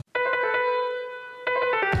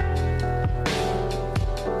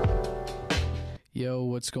Yo,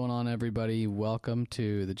 what's going on, everybody? Welcome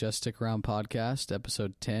to the Just Stick Around podcast,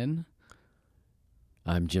 episode 10.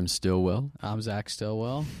 I'm Jim Stillwell. I'm Zach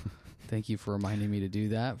Stillwell. Thank you for reminding me to do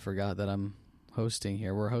that. Forgot that I'm hosting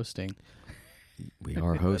here. We're hosting. We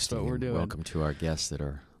are hosting. That's what we're doing. Welcome to our guests that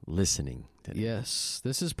are listening today. Yes,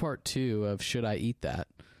 this is part 2 of Should I Eat That?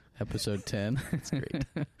 Episode 10. That's great.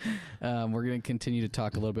 We're going to continue to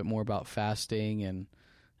talk a little bit more about fasting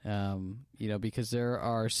and, because there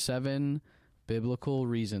are 7 biblical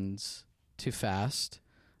reasons to fast.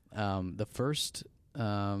 The first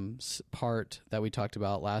part that we talked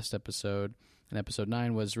about last episode, in episode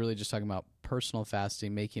 9, was really just talking about personal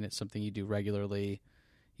fasting, making it something you do regularly.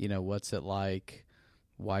 What's it like?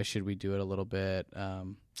 Why should we do it a little bit?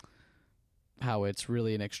 How it's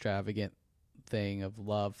really an extravagant thing of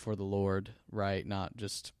love for the Lord, right? Not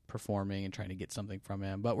just performing and trying to get something from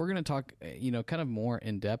Him. But we're going to talk, kind of more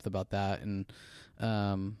in depth about that. And,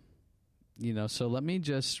 so let me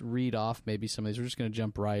just read off maybe some of these. We're just going to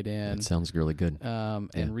jump right in. That sounds really good.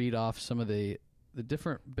 And read off some of the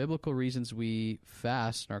different biblical reasons we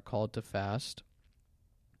fast and are called to fast.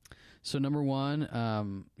 So number 1,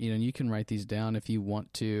 and you can write these down if you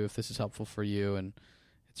want to, if this is helpful for you. And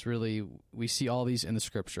it's really, we see all these in the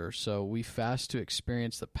scripture. So we fast to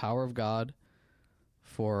experience the power of God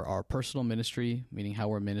for our personal ministry, meaning how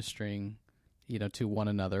we're ministering, to one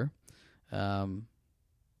another.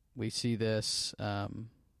 We see this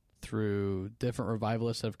through different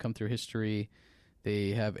revivalists that have come through history.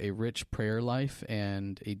 They have a rich prayer life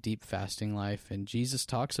and a deep fasting life. And Jesus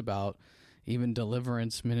talks about even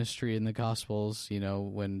deliverance ministry in the Gospels,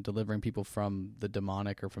 when delivering people from the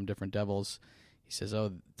demonic or from different devils. He says,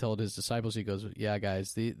 told his disciples, he goes, yeah,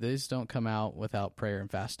 guys, these don't come out without prayer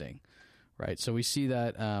and fasting, right? So we see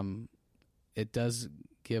that it does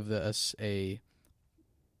give us a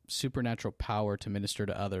supernatural power to minister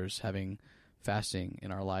to others, having fasting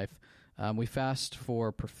in our life. We fast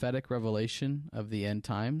for prophetic revelation of the end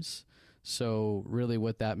times. So really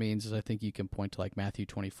what that means is I think you can point to like Matthew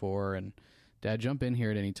 24, and Dad, jump in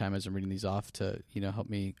here at any time as I'm reading these off to, help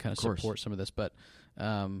me kind of support some of this. But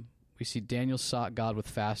we see Daniel sought God with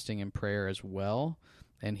fasting and prayer as well,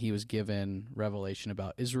 and he was given revelation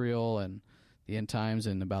about Israel and the end times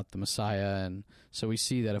and about the Messiah. And so we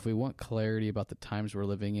see that if we want clarity about the times we're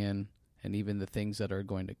living in and even the things that are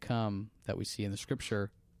going to come that we see in the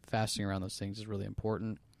scripture, fasting around those things is really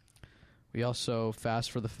important. We also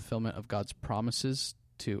fast for the fulfillment of God's promises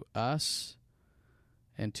to us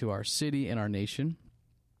and to our city and our nation.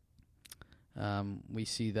 We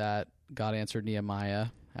see that God answered Nehemiah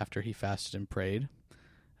after he fasted and prayed.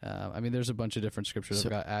 There's a bunch of different scriptures.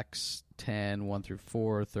 I've got Acts 10, 1 through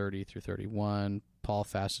 4, 30 through 31. Paul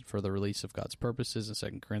fasted for the release of God's purposes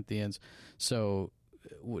in 2 Corinthians. So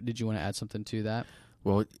did you want to add something to that?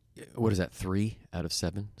 Well, what is that, 3 out of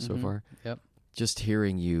 7 so far? Yep. Just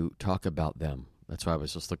hearing you talk about them, that's why I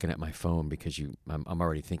was just looking at my phone, because I'm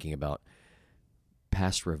already thinking about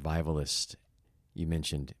past revivalists. You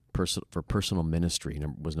mentioned for personal ministry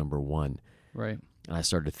was number 1. Right. And I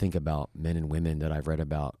started to think about men and women that I've read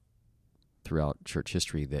about throughout church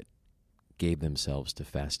history that gave themselves to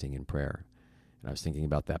fasting and prayer. And I was thinking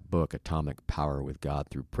about that book, Atomic Power with God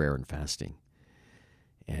Through Prayer and Fasting.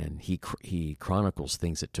 And he chronicles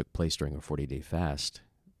things that took place during a 40-day fast,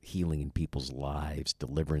 healing in people's lives,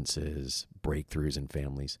 deliverances, breakthroughs in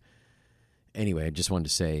families. Anyway, I just wanted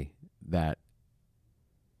to say that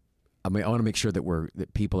I want to make sure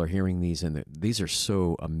that people are hearing these, and that these are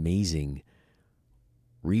so amazing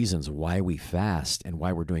reasons why we fast and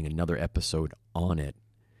why we're doing another episode on it,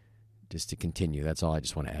 just to continue. That's all I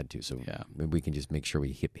just want to add to. So maybe we can just make sure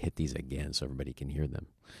we hit these again so everybody can hear them.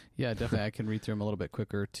 Yeah, definitely. I can read through them a little bit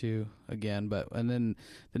quicker too again. And then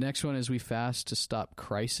the next one is we fast to stop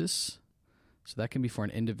crisis. So that can be for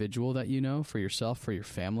an individual that for yourself, for your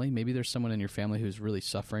family. Maybe there's someone in your family who's really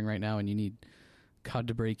suffering right now and you need God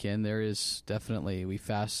to break in. There is definitely, we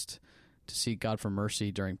fast to seek God for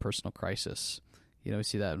mercy during personal crisis. We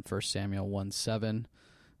see that in 1 Samuel 1:7,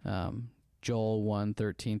 Joel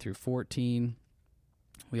 1:13 through 14.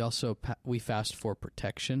 We also we fast for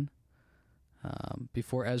protection.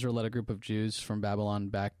 Before Ezra led a group of Jews from Babylon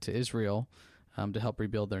back to Israel to help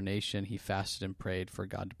rebuild their nation, he fasted and prayed for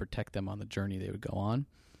God to protect them on the journey they would go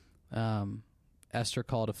on. Esther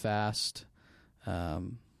called a fast,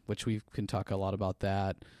 which we can talk a lot about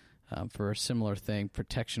that. For a similar thing,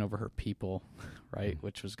 protection over her people, right,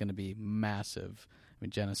 which was going to be massive.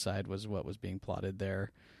 Genocide was what was being plotted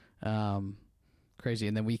there. Crazy.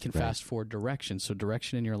 And then we can fast for direction. So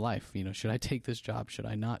direction in your life, should I take this job? Should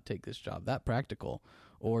I not take this job? That practical.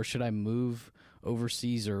 Or should I move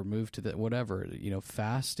overseas or move to the whatever?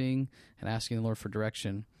 Fasting and asking the Lord for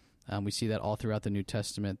direction. We see that all throughout the New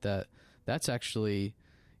Testament, that's actually,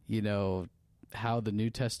 how the New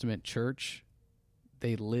Testament church,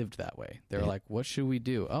 they lived that way. They're like, what should we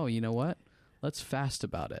do? Oh, you know what? Let's fast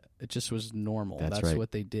about it. It just was normal. That's right.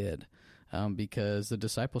 what they did, because the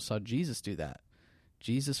disciples saw Jesus do that.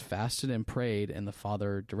 Jesus fasted and prayed, and the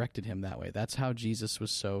Father directed him that way. That's how Jesus was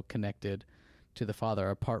so connected to the Father,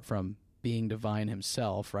 apart from being divine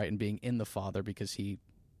himself, right, and being in the Father because he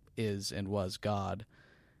is and was God.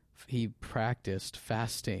 He practiced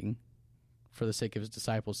fasting for the sake of his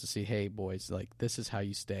disciples to see, hey, boys, like, this is how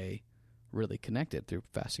you stay really connected through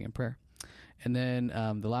fasting and prayer. And then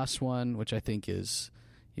the last one, which I think is,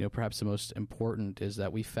 perhaps the most important, is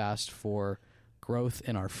that we fast for growth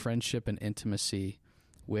in our friendship and intimacy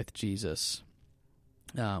with Jesus,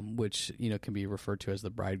 which, can be referred to as the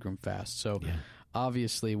bridegroom fast. So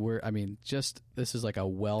obviously this is like a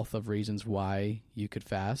wealth of reasons why you could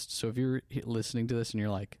fast. So if you're listening to this and you're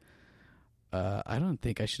like, I don't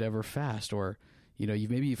think I should ever fast, or,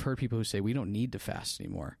 you've heard people who say we don't need to fast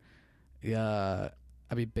anymore.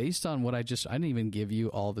 Based on what I didn't even give you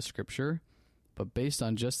all the scripture, but based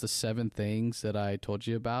on just the 7 things that I told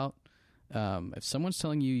you about, if someone's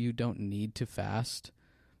telling you don't need to fast,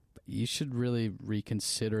 you should really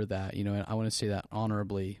reconsider that, and I want to say that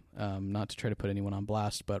honorably, not to try to put anyone on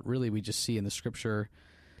blast, but really we just see in the scripture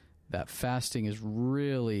that fasting is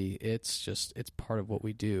really, it's part of what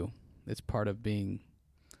we do. It's part of being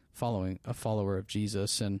a follower of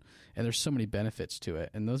Jesus, and there's so many benefits to it.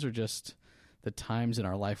 And those are just the times in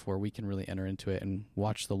our life where we can really enter into it and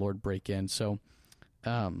watch the Lord break in. So,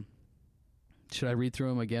 should I read through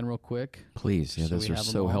them again real quick? Please. Yeah, those are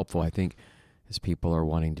so helpful. I think as people are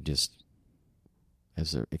wanting to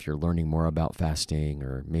if you're learning more about fasting,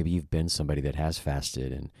 or maybe you've been somebody that has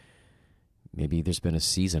fasted, and maybe there's been a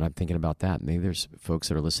season, I'm thinking about that. Maybe there's folks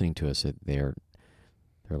that are listening to us that they're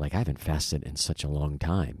like, I haven't fasted in such a long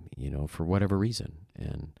time, for whatever reason.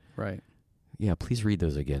 And right. Yeah, please read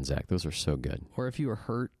those again, Zach. Those are so good. Or if you were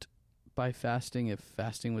hurt by fasting, if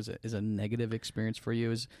fasting is a negative experience for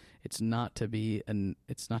you, it's not to be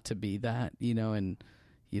that, and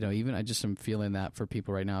even I just am feeling that for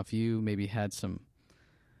people right now. If you maybe had some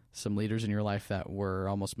leaders in your life that were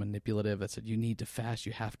almost manipulative, that said you need to fast,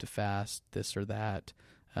 you have to fast this or that,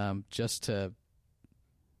 just to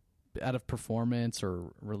out of performance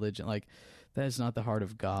or religion, like, that is not the heart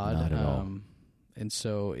of God. Not at all. And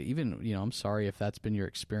so even, I'm sorry if that's been your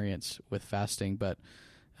experience with fasting, but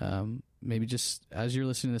maybe just as you're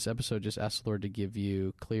listening to this episode, just ask the Lord to give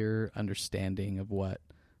you clear understanding of what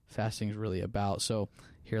fasting is really about. So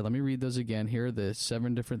here, let me read those again. Here are the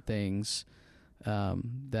 7 different things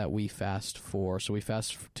that we fast for. So we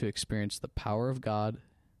fast to experience the power of God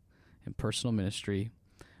in personal ministry.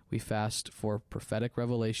 We fast for prophetic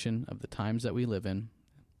revelation of the times that we live in.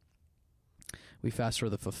 We fast for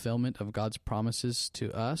the fulfillment of God's promises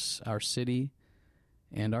to us, our city,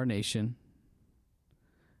 and our nation.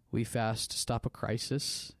 We fast to stop a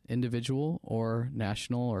crisis, individual or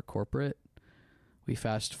national or corporate. We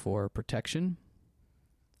fast for protection.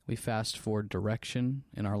 We fast for direction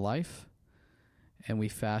in our life. And we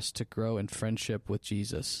fast to grow in friendship with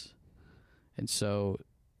Jesus. And so,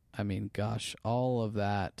 gosh, all of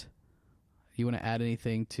that. You want to add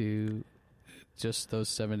anything to just those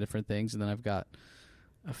 7 different things? And then I've got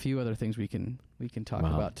a few other things we can talk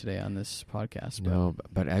about today on this podcast. No,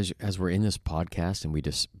 but as we're in this podcast,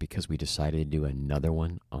 and because we decided to do another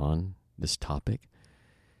one on this topic,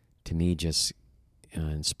 to me just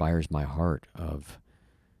inspires my heart of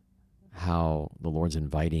how the Lord's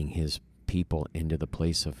inviting his people into the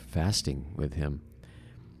place of fasting with him.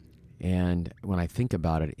 And when I think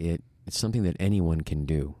about it, it's something that anyone can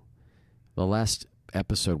do. The last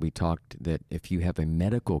episode we talked that if you have a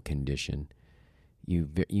medical condition, you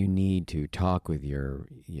need to talk with your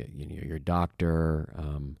doctor.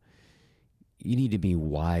 You need to be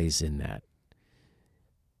wise in that,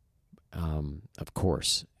 of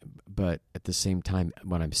course. But at the same time,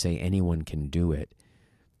 when I'm saying anyone can do it,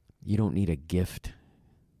 you don't need a gift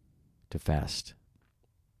to fast.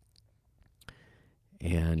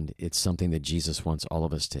 And it's something that Jesus wants all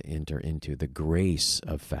of us to enter into, the grace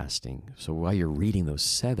of fasting. So while you're reading those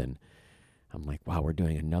 7, I'm like, wow, we're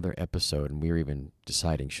doing another episode, and we're even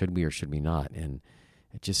deciding, should we or should we not? And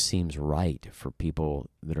it just seems right for people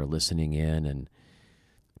that are listening in. And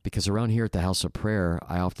because around here at the House of Prayer,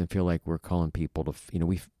 I often feel like we're calling people to,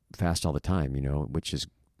 we fast all the time, which is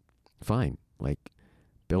fine. Like,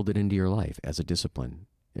 build it into your life as a discipline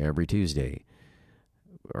every Tuesday.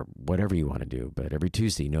 or whatever you want to do. But every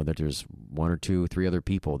Tuesday, know that there's 1 or 2, 3 other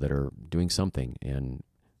people that are doing something. And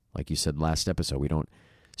like you said last episode, we don't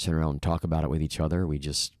sit around and talk about it with each other. We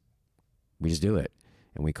just do it,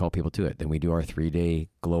 and we call people to it. Then we do our 3-day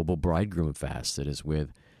global bridegroom fast that is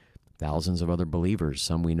with thousands of other believers,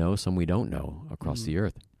 some we know, some we don't know, across the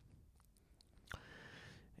earth.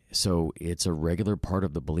 So it's a regular part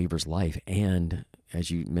of the believer's life. And as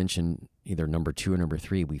you mentioned, either number 2 or number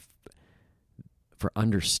 3, for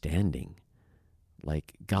understanding,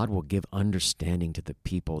 like God will give understanding to the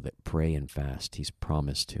people that pray and fast. He's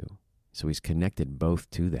promised to. So he's connected both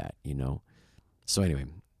to that, So anyway,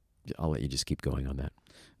 I'll let you just keep going on that.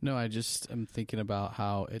 No, I'm thinking about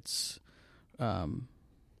how it's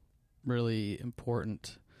really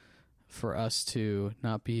important for us to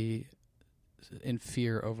not be in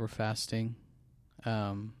fear over fasting,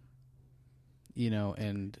 and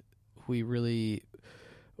we really,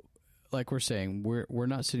 like we're saying, we're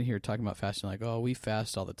not sitting here talking about fasting like, oh, we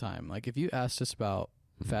fast all the time. Like if you asked us about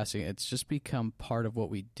fasting, it's just become part of what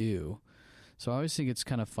we do. So I always think it's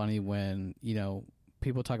kind of funny when,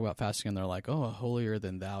 people talk about fasting and they're like, oh, a holier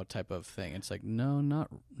than thou type of thing. It's like, no, not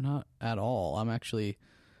at all.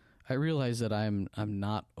 I realize that I'm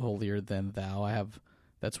not holier than thou.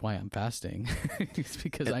 That's why I'm fasting. It's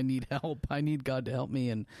because I need help. I need God to help me.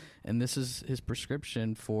 And this is his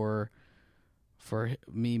prescription for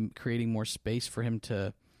me creating more space for him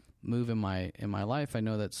to move in my life. I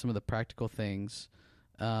know that some of the practical things,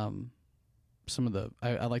 I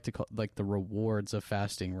like to call like the rewards of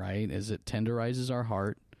fasting, right? Is it tenderizes our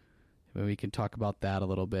heart. We can talk about that a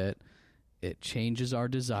little bit. It changes our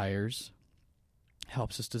desires,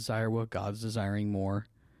 helps us desire what God's desiring more.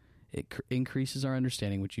 It increases our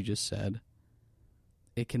understanding, which you just said.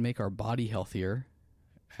 It can make our body healthier,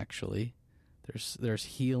 actually. There's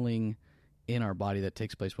healing in our body that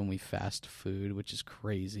takes place when we fast food, which is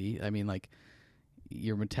crazy. I mean, like,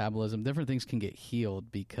 your metabolism, different things can get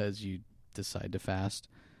healed because you decide to fast.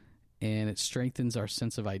 And it strengthens our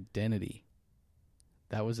sense of identity.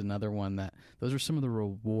 That was another one those are some of the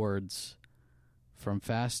rewards from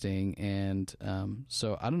fasting. And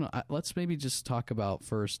so, I don't know, let's maybe just talk about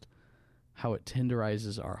first how it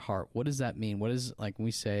tenderizes our heart. What does that mean? What is, like, when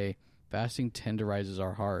we say fasting tenderizes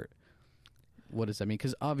our heart, what does that mean?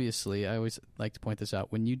 Because obviously, I always like to point this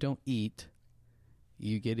out. When you don't eat,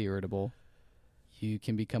 you get irritable. You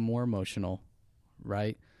can become more emotional,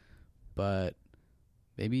 right? But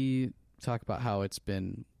maybe talk about how it's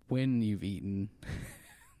been when you've eaten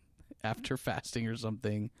after fasting or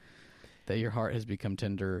something, that your heart has become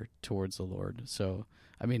tender towards the Lord. So,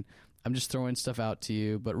 I mean, I'm just throwing stuff out to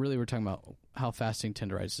you, but really we're talking about how fasting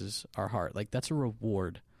tenderizes our heart. Like, that's a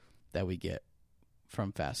reward that we get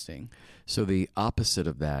from fasting. So the opposite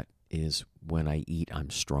of that is when I eat, I'm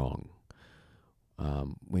strong.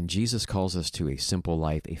 When Jesus calls us to a simple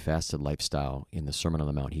life, a fasted lifestyle in the Sermon on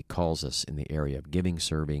the Mount, he calls us in the area of giving,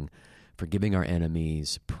 serving, forgiving our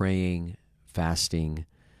enemies, praying, fasting.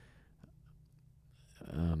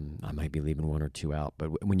 I might be leaving 1 or 2 out,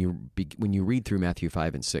 but when you read through Matthew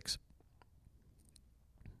 5 and 6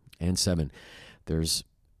 and 7, there's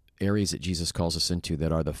areas that Jesus calls us into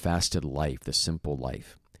that are the fasted life, the simple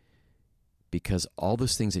life. Because all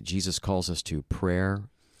those things that Jesus calls us to, prayer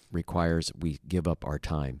requires we give up our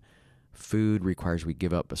time. Food requires we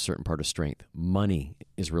give up a certain part of strength. Money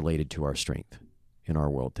is related to our strength in our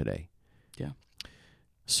world today. Yeah.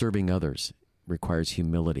 Serving others requires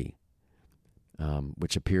humility,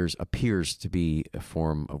 which appears to be a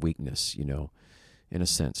form of weakness, in a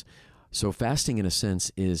sense. So fasting, in a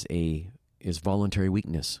sense, is voluntary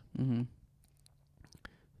weakness. Mm-hmm.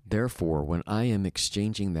 Therefore, when I am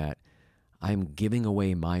exchanging that, I'm giving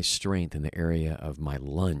away my strength in the area of my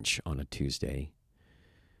lunch on a Tuesday,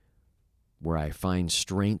 where I find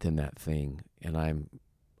strength in that thing, and I'm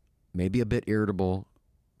maybe a bit irritable,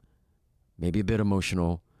 maybe a bit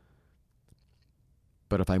emotional,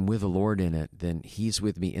 but if I'm with the Lord in it, then he's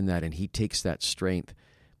with me in that, and he takes that strength,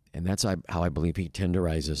 and that's how I believe he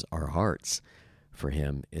tenderizes our hearts for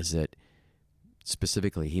him, is that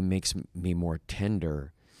specifically he makes me more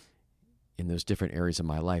tender in those different areas of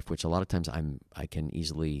my life, which a lot of times I can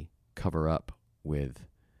easily cover up with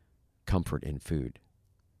comfort in food.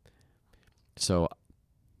 So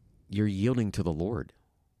you're yielding to the Lord.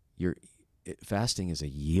 Fasting is a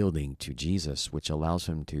yielding to Jesus, which allows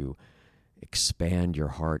him to expand your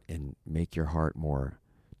heart and make your heart more,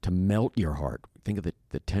 to melt your heart. Think of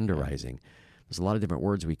the tenderizing. There's a lot of different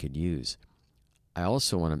words we could use. I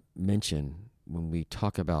also want to mention, when we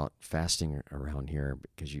talk about fasting around here,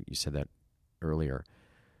 because you said that earlier,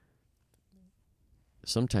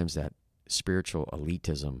 sometimes that spiritual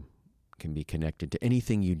elitism can be connected to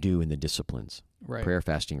anything you do in the disciplines. Right. Prayer,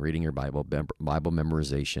 fasting, reading your Bible, Bible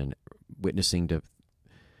memorization, witnessing to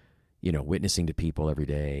people every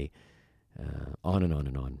day, on and on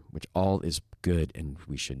and on, which all is good and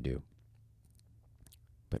we should do.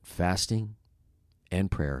 But fasting and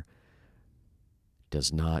prayer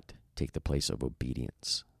does not take the place of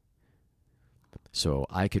obedience. So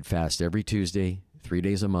I could fast every Tuesday, 3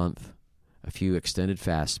 days a month, a few extended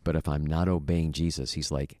fasts, but if I'm not obeying Jesus,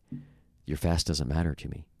 he's like, your fast doesn't matter to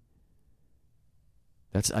me.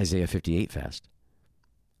 That's Isaiah 58 fast.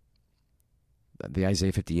 The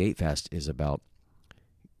Isaiah 58 fast is about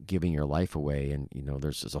giving your life away, and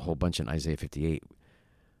there's a whole bunch in Isaiah 58.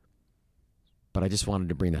 But I just wanted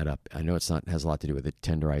to bring that up. I know has a lot to do with it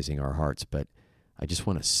tenderizing our hearts, but I just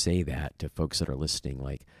want to say that to folks that are listening.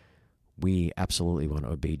 Like, we absolutely want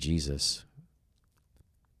to obey Jesus,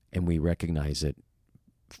 and we recognize that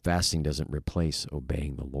fasting doesn't replace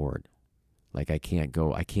obeying the Lord. Like, I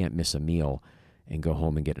can't miss a meal and go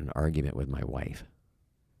home and get in an argument with my wife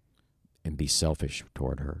and be selfish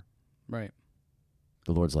toward her. Right.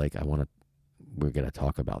 The Lord's like, we're going to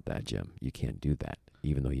talk about that, Jim. You can't do that,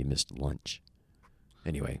 even though you missed lunch.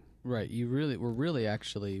 Anyway. Right. We're really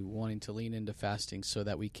actually wanting to lean into fasting so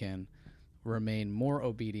that we can remain more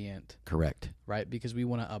obedient. Correct. Right? Because we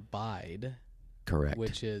want to abide. Correct.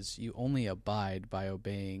 Which is, you only abide by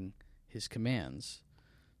obeying his commands.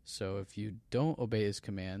 So if you don't obey his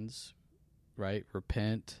commands, right,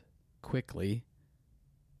 repent quickly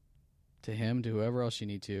to him, to whoever else you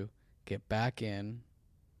need to, get back in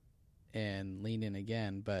and lean in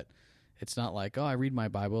again. But it's not like, I read my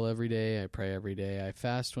Bible every day, I pray every day, I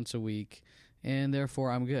fast once a week, and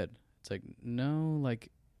therefore I'm good. It's like, no, like,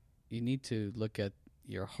 you need to look at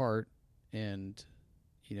your heart and,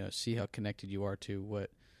 see how connected you are to what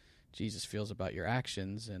Jesus feels about your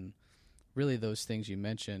actions. And really those things you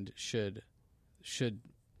mentioned should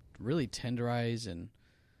really tenderize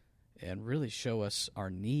and really show us our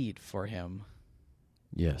need for him.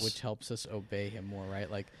 Yes. Which helps us obey him more, right?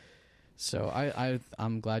 Like, so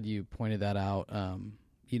I'm glad you pointed that out. And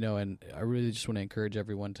I really just want to encourage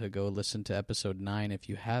everyone to go listen to episode 9 if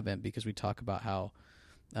you haven't, because we talk about how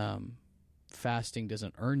fasting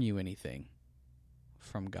doesn't earn you anything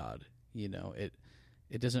from God. It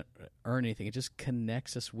doesn't earn anything. It just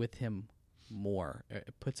connects us with him more.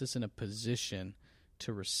 It puts us in a position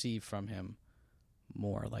to receive from him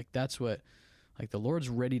more. Like, that's what, like, the Lord's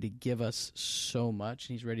ready to give us so much,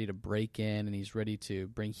 and he's ready to break in, and he's ready to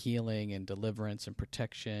bring healing and deliverance and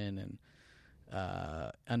protection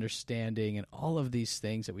and understanding and all of these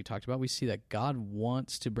things that we talked about. We see that God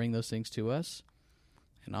wants to bring those things to us,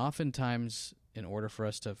 and oftentimes, in order for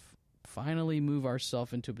us to finally move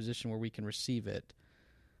ourselves into a position where we can receive it,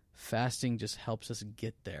 fasting just helps us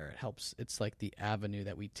get there. It's like the avenue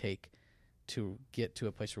that we take to get to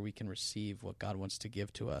a place where we can receive what God wants to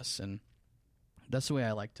give to us. And that's the way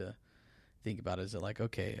I like to think about it. Is it like,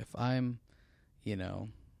 okay, if I'm,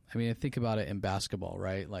 I think about it in basketball,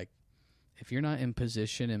 right? Like, if you're not in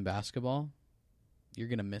position in basketball, you're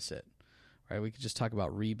going to miss it, right? We could just talk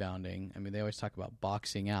about rebounding. I mean, they always talk about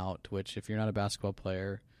boxing out, which if you're not a basketball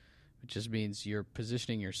player, it just means you're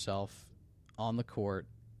positioning yourself on the court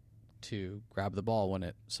to grab the ball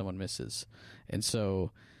when someone misses. And so,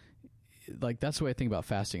 like, that's the way I think about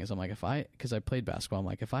fasting. Is I'm like, because I played basketball, I'm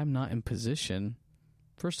like, if I'm not in position,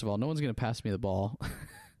 first of all, no one's going to pass me the ball.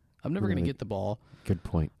 I'm never going to get the ball. Good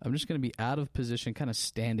point. I'm just going to be out of position, kind of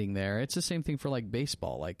standing there. It's the same thing for, like,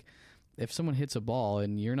 baseball. Like, if someone hits a ball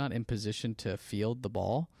and you're not in position to field the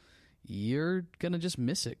ball, you're going to just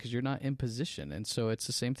miss it because you're not in position. And so it's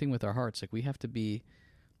the same thing with our hearts. Like, we have to be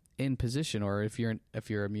in position. Or if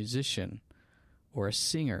you're a musician or a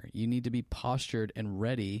singer, you need to be postured and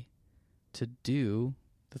ready to do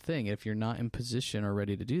the thing. If you're not in position or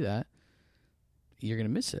ready to do that, you're going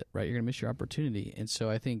to miss it, right? You're going to miss your opportunity. And so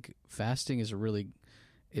I think fasting is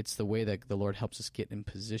it's the way that the Lord helps us get in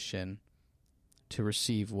position to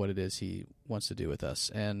receive what it is he wants to do with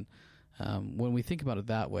us. And when we think about it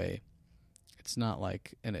that way, it's not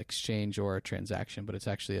like an exchange or a transaction, but it's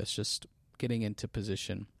actually us just getting into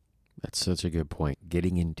position. That's such a good point.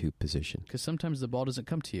 Getting into position. Because sometimes the ball doesn't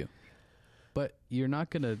come to you, but you're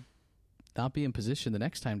not going to not be in position the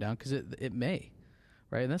next time down because it may,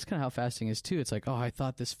 right? And that's kind of how fasting is too. It's like, I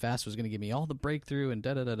thought this fast was going to give me all the breakthrough and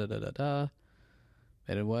da-da-da-da-da-da.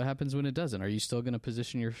 And then what happens when it doesn't? Are you still going to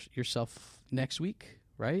position yourself next week,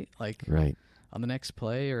 right? Like, right. On the next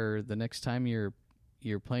play or the next time you're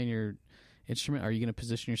playing your instrument, are you going to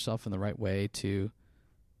position yourself in the right way to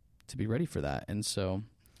be ready for that? And so,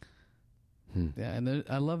 yeah, and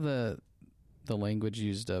I love the language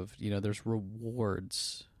used of, there's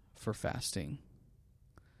rewards for fasting.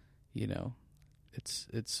 You know,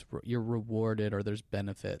 you're rewarded, or there's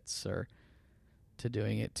benefits or to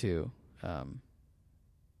doing it too.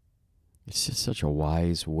 It's just such a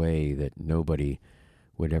wise way that nobody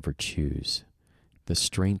would ever choose. The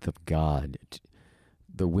strength of God,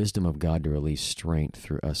 the wisdom of God to release strength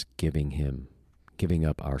through us giving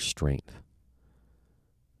up our strength.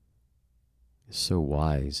 It's so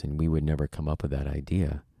wise, and we would never come up with that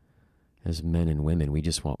idea. As men and women, we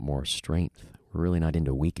just want more strength. We're really not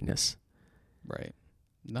into weakness. Right.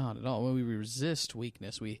 Not at all. When we resist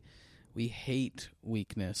weakness, we hate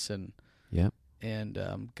weakness, and Yep.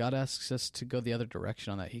 and God asks us to go the other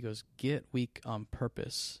direction on that. He goes, "Get weak on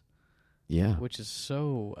purpose." Yeah. Which is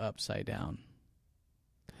so upside down.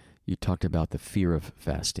 You talked about the fear of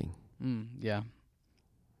fasting, Yeah.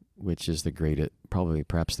 which is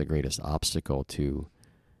perhaps the greatest obstacle to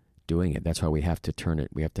doing it. That's why we have to turn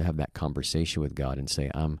it. We have to have that conversation with God and say,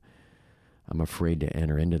 I'm afraid to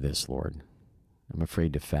enter into this, Lord. I'm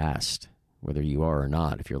afraid to fast, whether you are or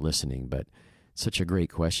not, if you're listening. But it's such a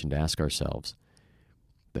great question to ask ourselves.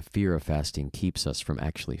 The fear of fasting keeps us from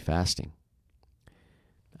actually fasting.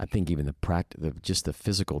 I think even just the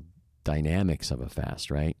physical dynamics of a fast,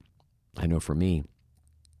 right? I know for me,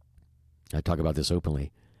 I talk about this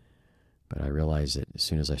openly, but I realize that as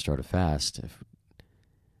soon as I start a fast, if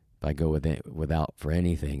I go without for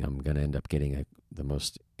anything, I'm going to end up getting the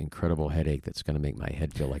most incredible headache that's going to make my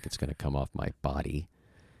head feel like it's going to come off my body.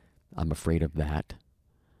 I'm afraid of that.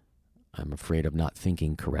 I'm afraid of not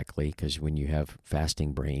thinking correctly, because when you have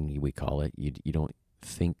fasting brain, we call it, you don't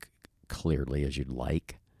think clearly as you'd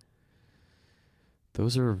like.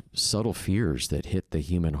 Those are subtle fears that hit the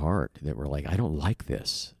human heart that we're like, I don't like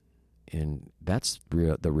this. And that's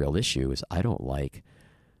the real issue is I don't like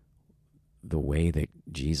the way that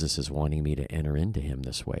Jesus is wanting me to enter into him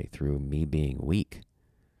this way through me being weak.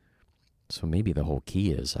 So maybe the whole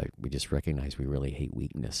key is we just recognize we really hate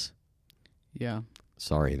weakness. Yeah.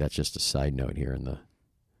 Sorry, that's just a side note here in the...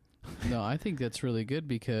 No, I think that's really good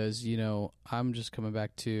because, I'm just coming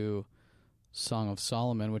back to Song of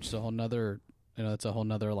Solomon, which is a whole nother... it's a whole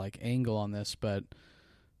nother angle on this, but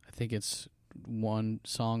I think it's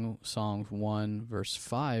Song 1 verse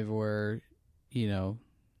 5 where,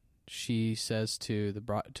 she says to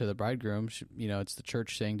the bridegroom, it's the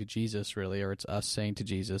church saying to Jesus really, or it's us saying to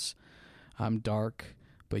Jesus, I'm dark,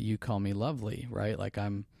 but you call me lovely, right? Like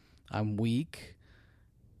I'm weak,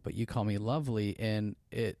 but you call me lovely. And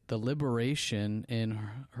the liberation in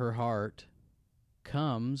her heart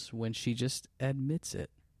comes when she just admits it.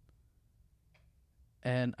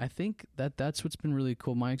 And I think that's what's been really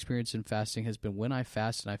cool. My experience in fasting has been when I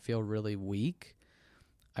fast and I feel really weak,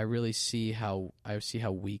 I really see how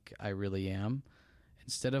weak I really am.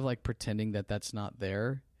 Instead of pretending that that's not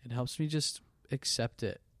there, it helps me just accept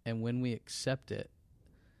it. And when we accept it,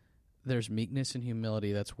 there's meekness and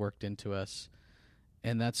humility that's worked into us.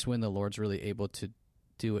 And that's when the Lord's really able to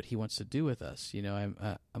do what he wants to do with us.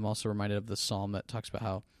 I'm also reminded of the psalm that talks about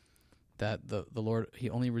how that the Lord, he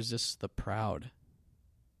only resists the proud.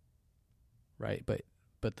 Right,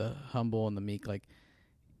 but the humble and the meek,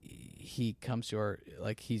 he comes to our,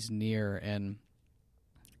 he's near, and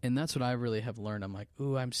that's what I really have learned. I'm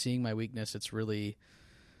I'm seeing my weakness. It's really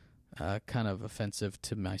kind of offensive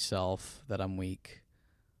to myself that I'm weak.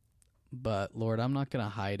 But Lord, I'm not going to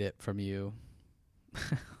hide it from you.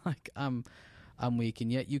 I'm weak,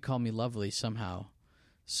 and yet you call me lovely somehow.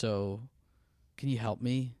 So, can you help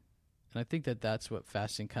me? And I think that's what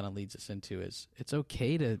fasting kind of leads us into is it's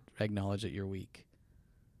okay to acknowledge that you're weak.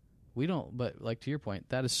 We don't, but to your point,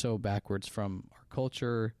 that is so backwards from our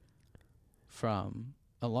culture. From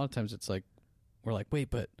a lot of times it's we're wait,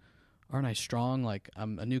 but aren't I strong?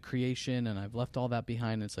 I'm a new creation and I've left all that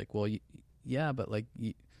behind. And it's well, yeah, but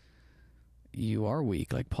you are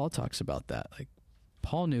weak. Paul talks about that.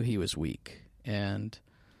 Paul knew he was weak. And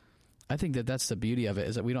I think that's the beauty of it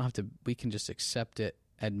is that we can just accept it,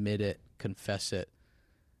 admit it, confess it,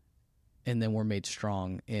 and then we're made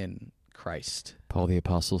strong in Christ. Paul the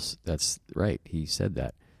Apostle, that's right. He said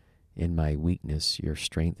that. In my weakness, your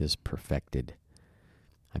strength is perfected.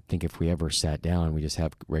 I think if we ever sat down and we just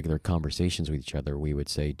have regular conversations with each other, we would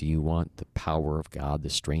say, do you want the power of God, the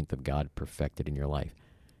strength of God perfected in your life?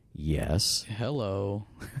 Yes. Hello.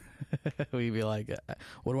 We'd be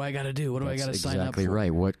what do I got to do? What do I got to sign up for? Exactly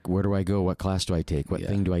right. Where do I go? What class do I take? What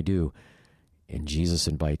thing do I do? And Jesus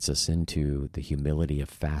invites us into the humility of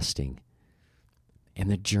fasting and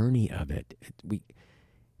the journey of it.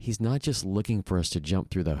 He's not just looking for us to jump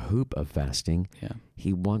through the hoop of fasting. Yeah.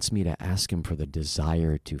 He wants me to ask him for the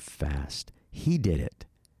desire to fast. He did it.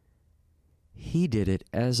 He did it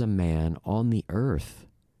as a man on the earth.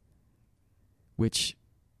 which,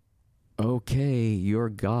 okay, you're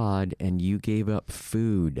God and you gave up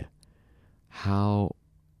food. How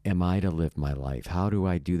am I to live my life? How do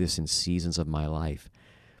I do this in seasons of my life?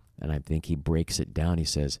 And I think he breaks it down. He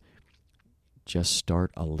says, just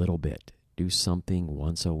start a little bit. Do something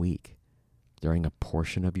once a week during a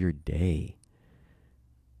portion of your day.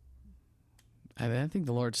 I think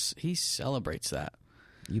the Lord, he celebrates that.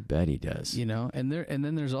 You bet he does. You know, and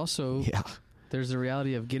then there's also, there's the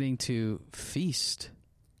reality of getting to feast.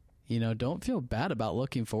 You know, don't feel bad about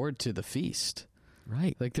looking forward to the feast.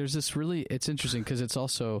 Right. Like there's this really, it's interesting because it's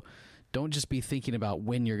also, don't just be thinking about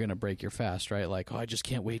when you're going to break your fast, right? Like, oh, I just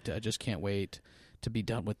can't wait to be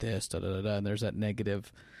done with this, And there's that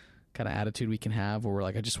negative kind of attitude we can have where we're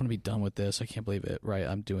like, I just want to be done with this. I can't believe it, right?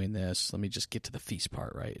 I'm doing this. Let me just get to the feast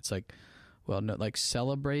part, right? It's like, well, no, like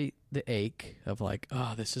celebrate the ache of like,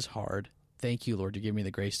 oh, this is hard. Thank you, Lord, to give me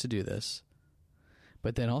the grace to do this.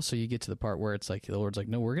 But then also you get to the part where it's like, the Lord's like,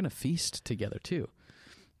 no, we're going to feast together too.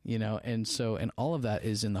 You know, and all of that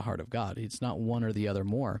is in the heart of God. It's not one or the other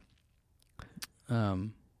more.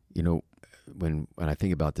 You know, when I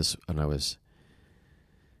think about this, when I was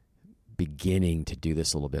beginning to do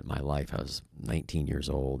this a little bit in my life, I was 19 years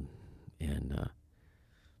old, and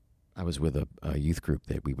I was with a youth group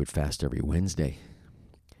that we would fast every Wednesday.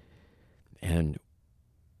 And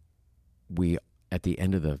we, at the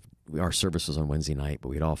end of our service was on Wednesday night, but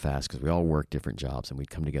we'd all fast because we all worked different jobs, and we'd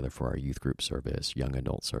come together for our youth group service, young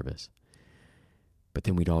adult service. But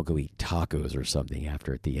then we'd all go eat tacos or something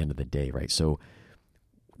after at the end of the day, right? So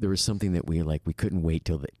there was something that we couldn't wait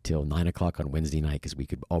till 9 o'clock on Wednesday night because we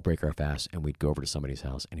could all break our fast and we'd go over to somebody's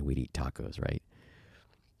house and we'd eat tacos, right?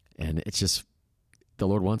 And it's just, the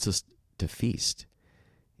Lord wants us to feast.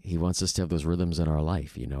 He wants us to have those rhythms in our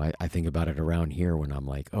life. You know, I think about it around here when I'm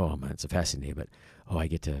like, oh man, it's a fasting day, but I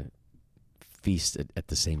get to feast at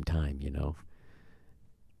the same time, you know?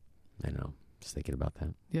 I know. Just thinking about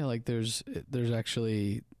that. Yeah, like there's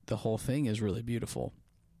actually, the whole thing is really beautiful.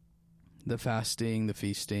 The fasting, the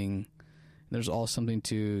feasting, there's all something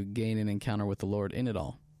to gain and encounter with the Lord in it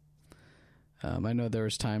all. I know there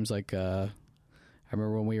was times like, I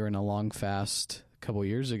remember when we were in a long fast a couple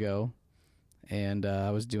years ago, and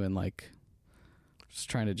I was doing just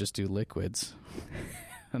trying to just do liquids.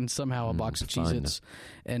 And somehow a box of Cheez-Its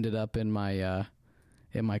ended up in my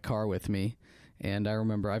car with me. And I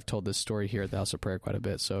remember, I've told this story here at the House of Prayer quite a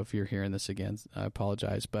bit, so if you're hearing this again, I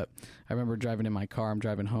apologize. But I remember driving in my car, I'm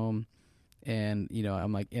driving home, and, you know,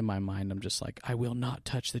 I'm like, in my mind, I'm just like, I will not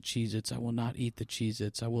touch the Cheez-Its. I will not eat the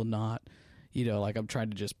Cheez-Its. I will not, you know, like I'm trying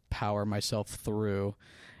to just power myself through.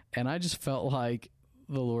 And I just felt like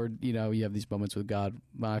the Lord, you know, you have these moments with God,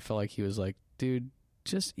 but I felt like he was like, dude,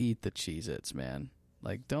 just eat the Cheez-Its, man.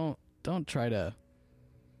 Like, don't try to,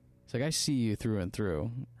 it's like, I see you through and through,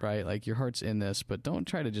 right? Like, your heart's in this, but don't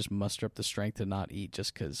try to just muster up the strength to not eat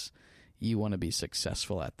just because you want to be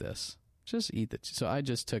successful at this. Just eat so I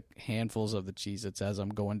just took handfuls of the Cheez-Its as I'm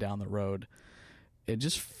going down the road, and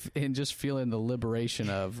just feeling the liberation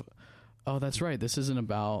of, oh, that's right. This isn't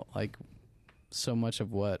about like so much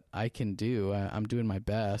of what I can do. I'm doing my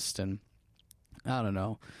best, and I don't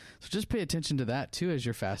know. So just pay attention to that too as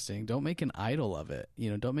you're fasting. Don't make an idol of it.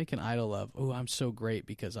 You know, don't make an idol of, oh, I'm so great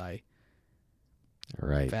because I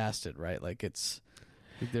fasted, right? Like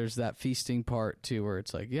there's that feasting part too, where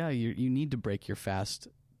it's like, yeah, you need to break your fast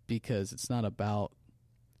because it's not about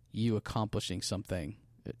you accomplishing something.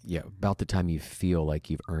 Yeah, about the time you feel like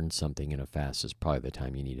you've earned something in a fast is probably the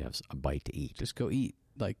time you need to have a bite to eat. Just go eat.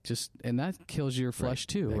 And that kills your flesh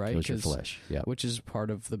too, right? Kills your flesh, yeah. Which is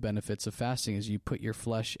part of the benefits of fasting, is you put your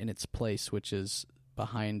flesh in its place, which is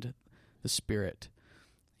behind the spirit,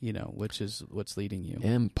 you know, which is what's leading you.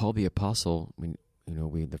 And Paul the Apostle,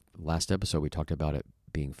 the last episode we talked about it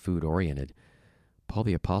being food oriented. Paul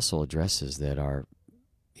the Apostle addresses that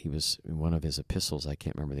he was in one of his epistles, I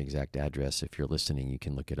can't remember the exact address. If you're listening, you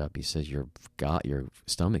can look it up. He says your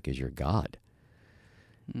stomach is your God.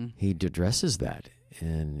 He addresses that.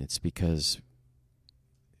 And it's because,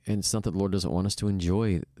 and it's not that the Lord doesn't want us to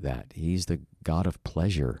enjoy that. He's the God of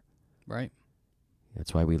pleasure. Right.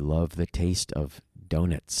 That's why we love the taste of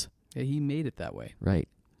donuts. Yeah, he made it that way. Right.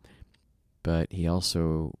 But he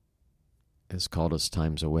also has called us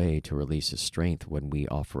times away to release his strength when we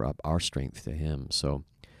offer up our strength to him. So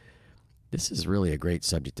this is really a great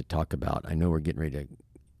subject to talk about. I know we're getting ready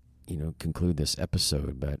to, conclude this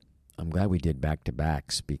episode, but I'm glad we did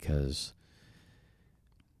back-to-backs because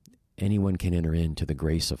anyone can enter into the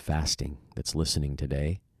grace of fasting that's listening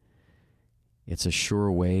today. It's a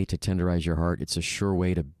sure way to tenderize your heart. It's a sure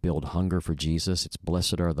way to build hunger for Jesus. It's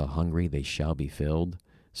blessed are the hungry, they shall be filled.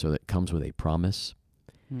 So that comes with a promise.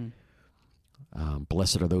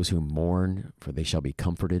 Blessed are those who mourn, for they shall be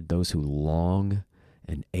comforted. Those who long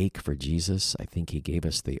and ache for Jesus. I think he gave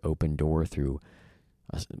us the open door through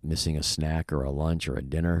missing a snack or a lunch or a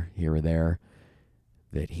dinner here or there,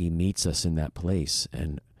 that he meets us in that place.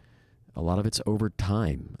 And a lot of it's over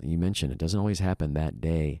time. You mentioned it doesn't always happen that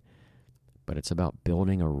day, but it's about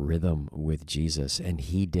building a rhythm with Jesus, and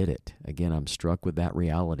he did it. Again, I'm struck with that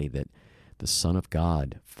reality that the Son of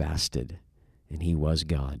God fasted, and he was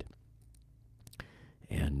God.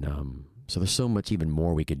 And so there's so much even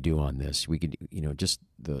more we could do on this. We could, just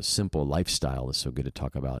the simple lifestyle is so good to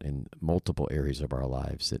talk about in multiple areas of our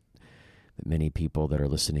lives that many people that are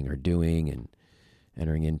listening are doing and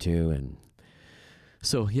entering into. And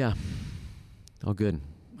so, yeah, all good.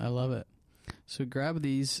 I love it. So grab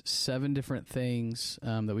these 7 different things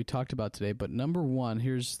that we talked about today. But number one,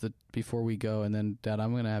 before we go, and then Dad,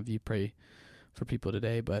 I'm going to have you pray for people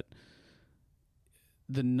today. But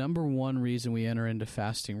the number one reason we enter into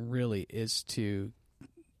fasting really is to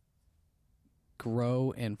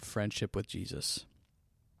grow in friendship with Jesus.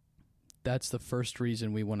 That's the first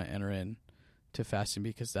reason we want to enter in to fasting,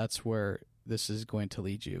 because that's where this is going to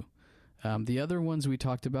lead you. The other ones we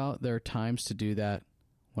talked about, there are times to do that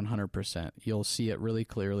 100%. You'll see it really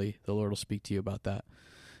clearly. The Lord will speak to you about that.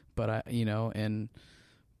 But I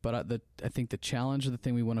think the challenge of the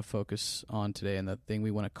thing we want to focus on today, and the thing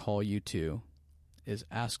we want to call you to, is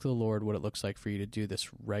ask the Lord what it looks like for you to do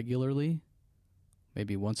this regularly,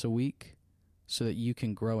 maybe once a week, so that you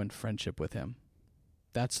can grow in friendship with him.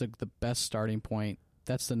 That's the best starting point.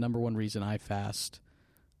 That's the number one reason I fast.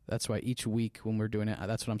 That's why each week when we're doing it,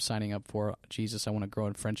 that's what I'm signing up for. Jesus, I want to grow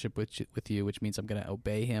in friendship with you, which means I'm going to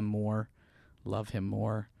obey him more, love him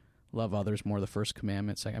more, love others more, the first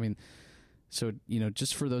commandments. So,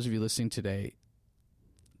 just for those of you listening today,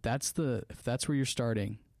 if that's where you're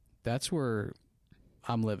starting, that's where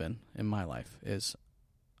I'm living in my life. Is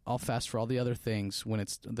I'll fast for all the other things when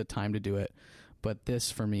it's the time to do it, but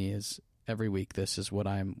this for me is every week. This is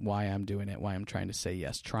why I'm doing it, why I'm trying to say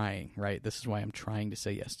yes, right? This is why I'm trying to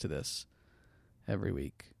say yes to this every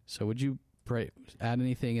week. So would you pray, add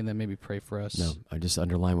anything, and then maybe pray for us? No, I just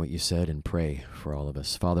underline what you said and pray for all of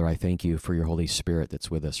us. Father, I thank you for your Holy Spirit that's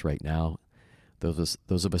with us right now. Those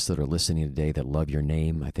of us that are listening today that love your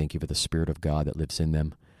name, I thank you for the Spirit of God that lives in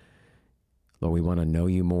them. Lord, we want to know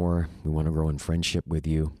you more. We want to grow in friendship with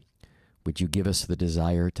you. Would you give us the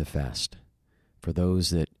desire to fast? For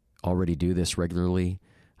those that already do this regularly,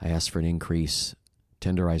 I ask for an increase.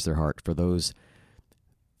 Tenderize their heart. For those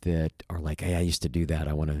that are like, hey, I used to do that.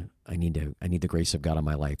 I need the grace of God in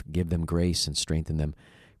my life. Give them grace and strengthen them.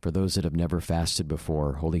 For those that have never fasted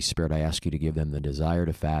before, Holy Spirit, I ask you to give them the desire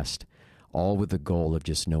to fast, all with the goal of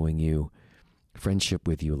just knowing you, friendship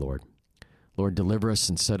with you, Lord. Lord, deliver us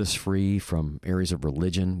and set us free from areas of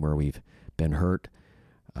religion where we've been hurt,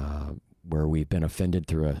 where we've been offended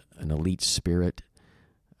through an elite spirit,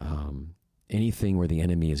 anything where the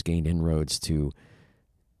enemy has gained inroads to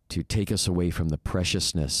take us away from the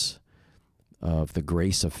preciousness of the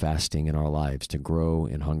grace of fasting in our lives, to grow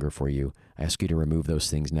in hunger for you. I ask you to remove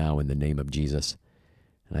those things now in the name of Jesus.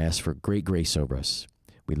 And I ask for great grace over us.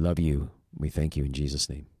 We love you. We thank you in Jesus'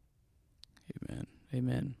 name. Amen.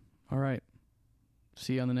 Amen. All right.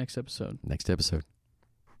 See you on the next episode. Next episode.